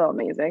and it's still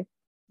amazing.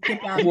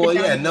 Well,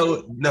 yeah,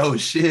 no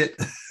shit.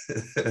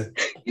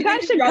 You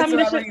guys should come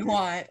wherever you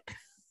want.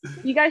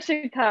 You guys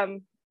should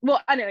come.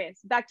 Well, anyways,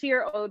 back to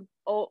your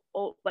old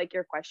like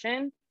your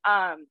question.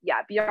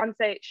 Yeah,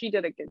 Beyonce, she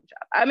did a good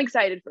job. I'm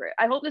excited for it.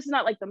 I hope this is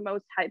not like the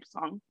most hype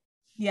song.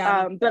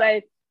 Yeah.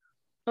 But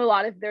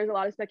there's a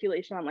lot of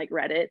speculation on like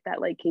Reddit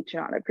that like Kate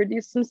Trinata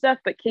produced some stuff,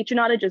 but Kate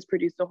Trinata just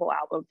produced a whole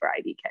album for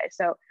IDK.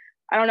 So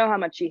I don't know how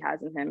much he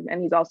has in him,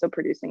 and he's also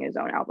producing his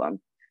own album.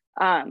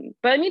 But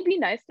I mean, it'd be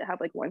nice to have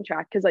like one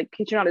track, because like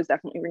Kate Trinata's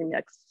definitely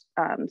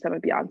remixed some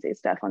of Beyonce's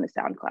stuff on the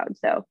SoundCloud.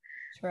 So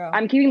true.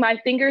 I'm keeping my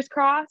fingers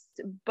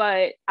crossed,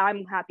 but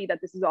I'm happy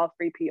that this is all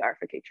free PR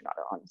for Kate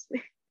Trinata,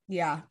 honestly.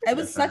 Yeah, it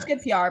was such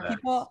good PR.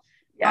 People,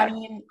 I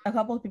mean, a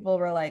couple of people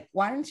were like,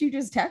 why don't you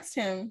just text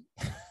him?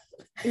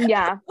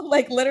 Yeah.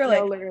 Like literally.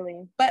 No,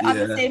 literally. But at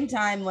the same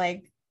time,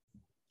 like,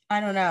 I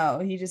don't know.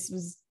 He's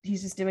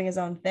just doing his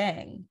own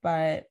thing.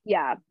 But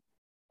yeah.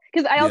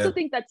 Because I also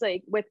think that's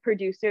like with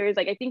producers,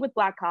 like I think with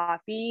Black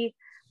Coffee,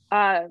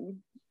 I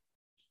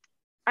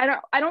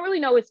don't really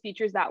know his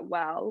features that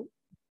well,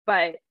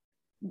 but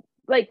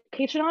like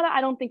Kate Trinata,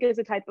 I don't think is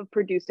the type of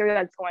producer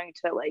that's going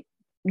to like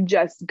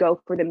just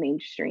go for the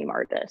mainstream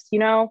artist,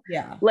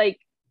 Yeah. Like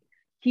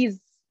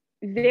he's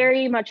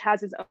very much has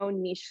his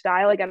own niche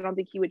style. Like I don't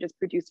think he would just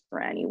produce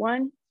for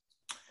anyone.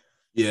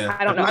 Yeah.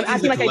 I don't know. I'm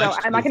acting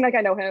like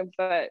I know him,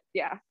 but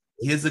yeah.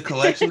 He has a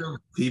collection of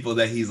people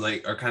that he's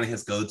like are kind of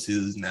his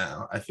go-tos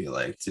now, I feel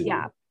like, too.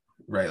 Yeah.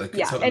 Right. Like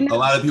and a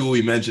lot of people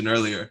we mentioned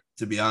earlier,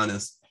 to be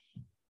honest.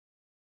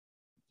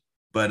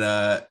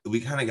 But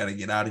we kind of got to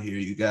get out of here,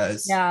 you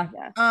guys. Yeah.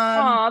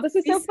 This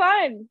is so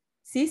fun.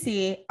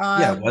 Cece.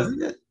 Yeah,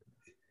 wasn't it?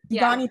 You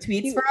got any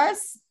tweets for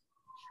us?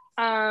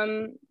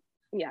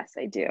 Yes,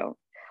 I do.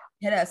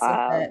 Hit us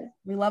with it.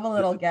 We love a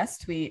little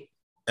guest tweet.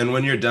 And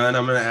when you're done,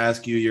 I'm gonna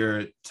ask you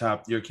your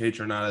Kate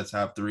Trinata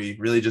top 3,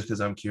 really just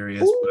because I'm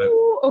curious.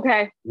 Ooh,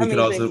 okay. We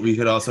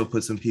could also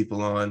put some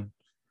people on.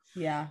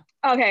 Yeah.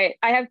 Okay,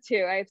 I have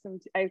 2. I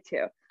have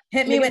 2.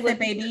 Hit me with it,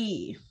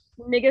 baby.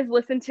 Niggas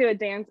listen to a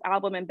dance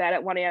album in bed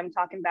at 1 a.m.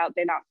 talking about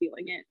they're not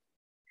feeling it.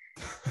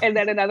 And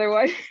then another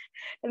one.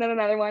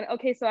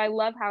 Okay, so I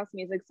love house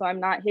music, so I'm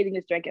not hating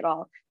this drink at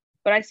all.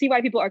 But I see why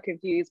people are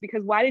confused,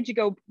 because why did you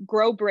go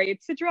grow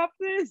braids to drop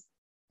this?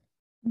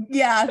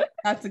 Yeah,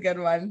 that's a good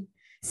one.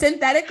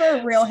 Synthetic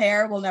or real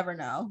hair, we'll never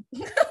know.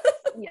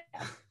 Yeah.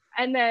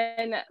 And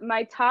then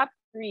my top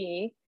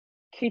 3,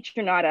 Kate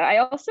Trinata. I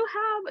also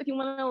have, if you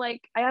want to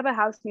like, I have a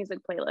house music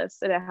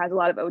playlist and it has a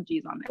lot of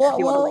OGs on there.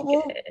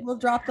 We'll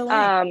drop the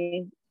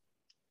link.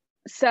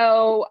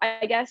 So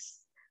I guess,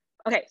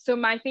 okay, so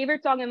my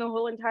favorite song in the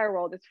whole entire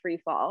world is Free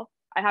Fall.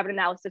 I have an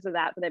analysis of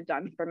that I've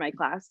done for my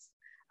class.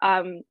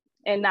 And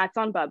that's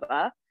on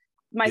Bubba.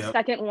 My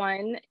second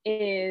one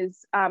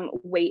is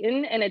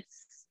Waitin', and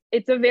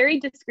it's a very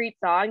discreet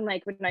song.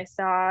 Like when I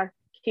saw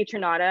Kate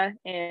Trinata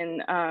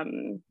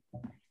in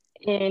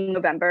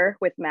November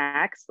with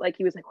Max, like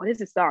he was like, what is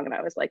this song? And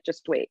I was like,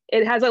 just wait.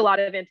 It has a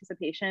lot of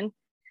anticipation.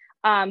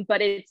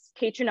 But it's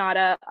Kate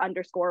Trinata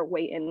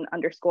 _Waitin_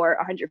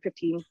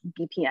 115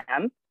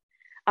 BPM.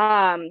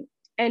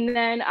 And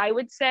then I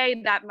would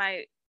say that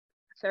my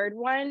third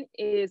one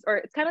is, or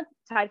it's kind of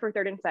tied for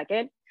third and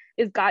second,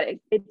 is Got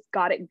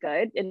It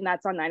Good, and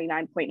that's on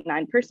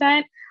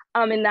 99.9%.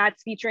 And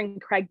that's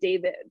featuring Craig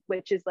David,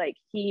 which is like,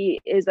 he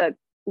is a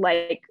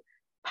like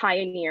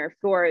pioneer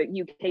for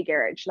UK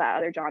garage, that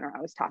other genre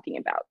I was talking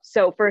about.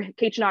 So for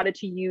Kate Trinata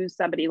to use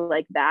somebody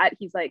like that,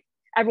 he's like,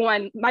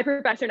 everyone, my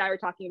professor and I were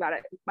talking about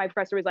it. My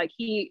professor was like,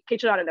 Kate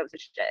Trinata knows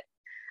his shit.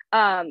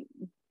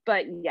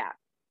 But yeah,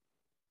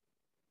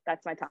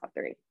 that's my top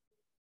 3.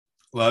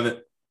 Love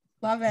it.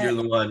 Love it. You're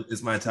the one.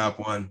 It's my top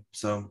 1.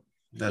 So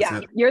That's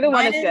it. You're the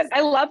one Mine that's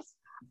good.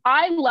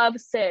 I love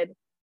Sid.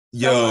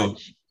 Yo, So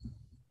much.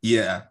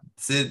 yeah.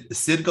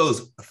 Sid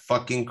goes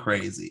fucking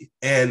crazy.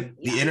 And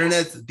the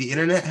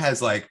internet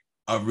has like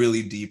a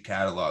really deep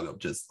catalog of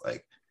just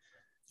like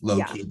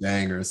low-key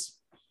bangers.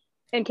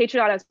 And Kate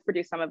Trinata has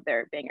produced some of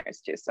their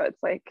bangers too. So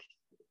it's like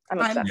I'm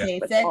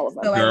obsessed with all of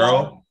them. So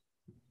Girl.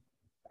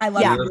 I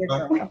love Be Your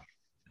Girl.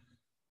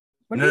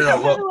 No. I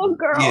love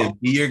Girl. Yeah,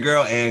 Be Your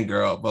Girl and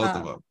Girl, both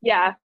of them.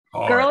 Yeah.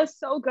 Hard. Girl is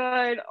so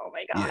good. Oh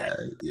my God.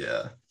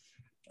 Yeah.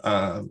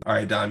 All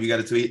right, Dom, you got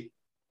a tweet?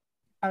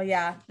 Oh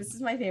yeah, this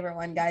is my favorite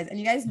one, guys. And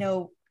you guys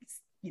know,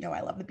 I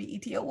love the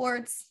BET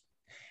Awards.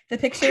 The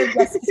picture of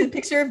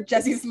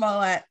Jussie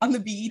Smollett on the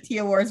BET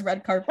Awards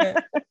red carpet.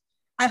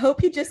 I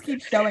hope he just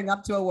keeps showing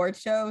up to award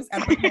shows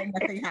and pretending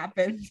nothing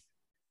happened.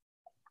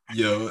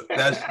 Yo,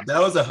 that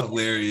was a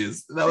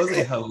hilarious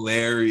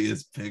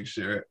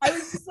picture. I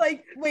was just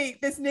like,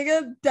 wait, this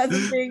nigga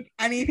doesn't think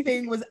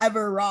anything was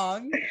ever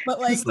wrong, but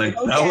like okay.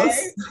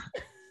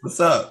 What's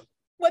up?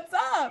 What's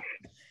up?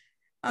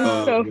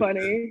 It's so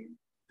funny.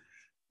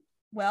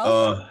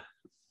 Well,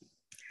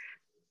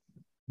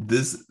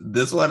 this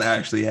one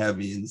actually had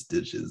me in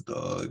stitches,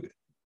 dog.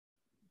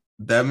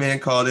 That man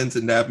called into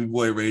Nappy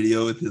Boy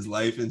Radio with his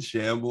life in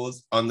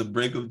shambles on the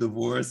brink of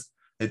divorce,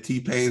 and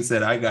T-Pain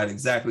said, "I got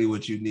exactly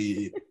what you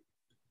need.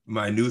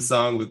 My new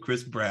song with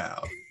Chris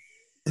Brown."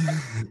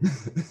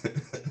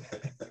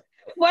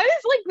 What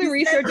is like the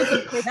research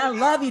of Chris? I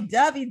love you,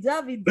 Dovey.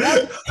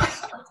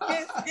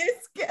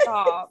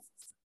 Stop.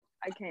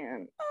 I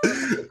can't.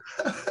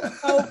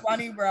 So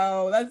funny,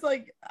 bro. That's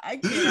like, I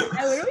can't.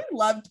 I literally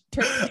loved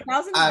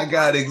 2000. I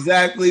got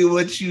exactly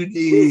what you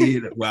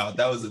need. Wow,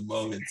 that was a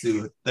moment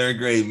too. Third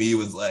grade me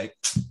was like,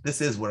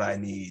 this is what I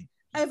need.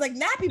 I was like,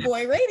 Nappy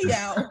Boy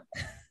Radio.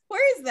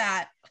 Where is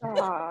that?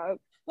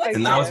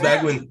 And that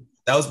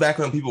was back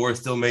when people were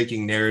still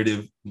making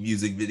narrative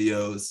music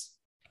videos.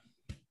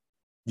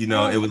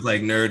 It was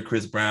like nerd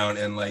Chris Brown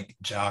and like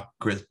jock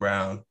Chris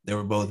Brown. They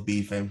were both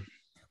beefing.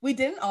 We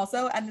didn't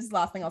also, and this is the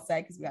last thing I'll say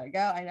because we gotta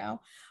go, I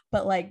know,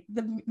 but like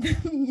the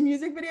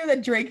music video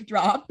that Drake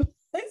dropped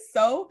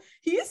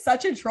he is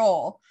such a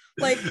troll.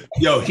 Like,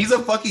 yo, he's a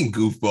fucking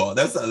goofball.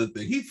 That's the other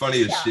thing. He's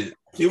funny as shit.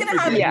 He's like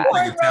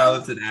a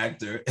talented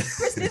actor.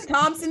 Tristan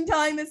Thompson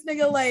telling this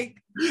nigga like,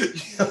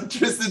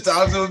 Tristan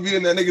Thompson would be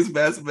in that nigga's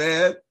best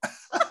man.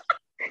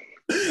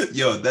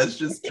 Yo, that's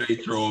just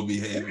straight troll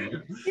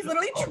behavior. He's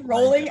literally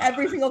trolling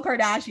every single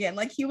Kardashian.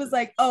 Like, he was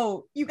like,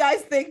 oh, you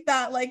guys think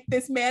that like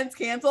this man's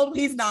canceled?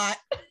 He's not.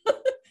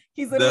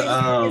 He's literally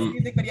the biggest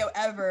music video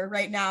ever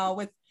right now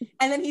and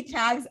then he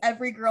tags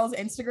every girl's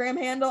Instagram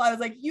handle. I was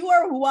like, you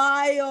are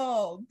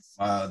wild.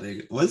 Wow,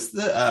 dude. What's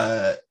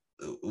the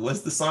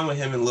song with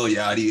him and Lil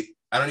Yachty?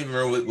 I don't even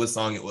remember what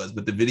song it was,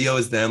 but the video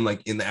is them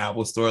like in the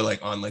Apple store,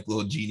 like on like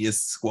little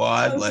Genius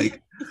Squad,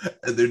 like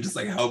they're just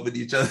like helping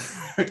each other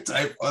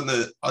type on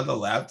the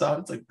laptop.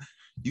 It's like,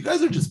 you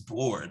guys are just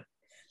bored.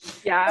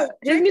 Yeah,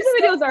 his music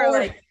videos are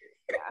like,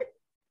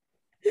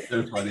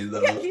 they're funny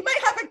though. Yeah, he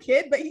might have a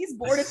kid, but he's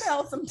bored as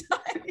hell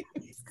sometimes.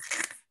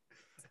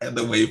 And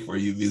the Wait For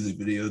You music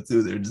video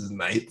too. They're just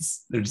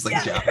knights. They're just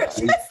like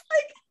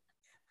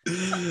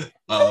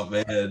oh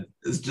man,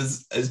 it's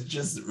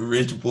just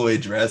rich boy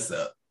dress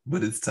up.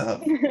 But it's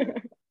tough.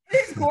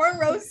 His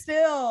cornrows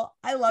still.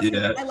 I love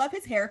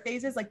his hair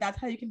phases. Like,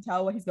 that's how you can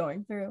tell what he's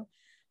going through.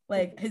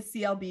 Like his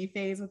CLB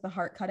phase with the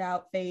heart cut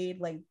out fade.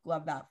 Like,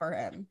 love that for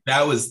him.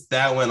 That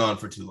went on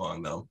for too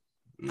long though.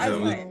 I was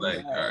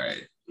like, all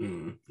right.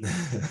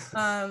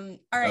 All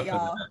right,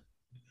 y'all.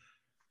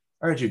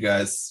 All right, you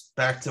guys.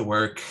 Back to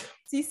work.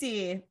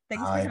 Cece,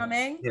 thanks for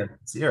coming. Yeah,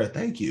 Sierra,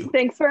 thank you.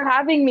 Thanks for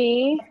having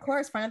me. Of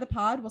course, friend of the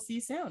pod. We'll see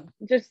you soon.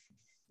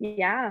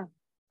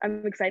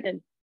 I'm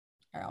excited.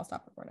 All right, I'll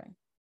stop recording.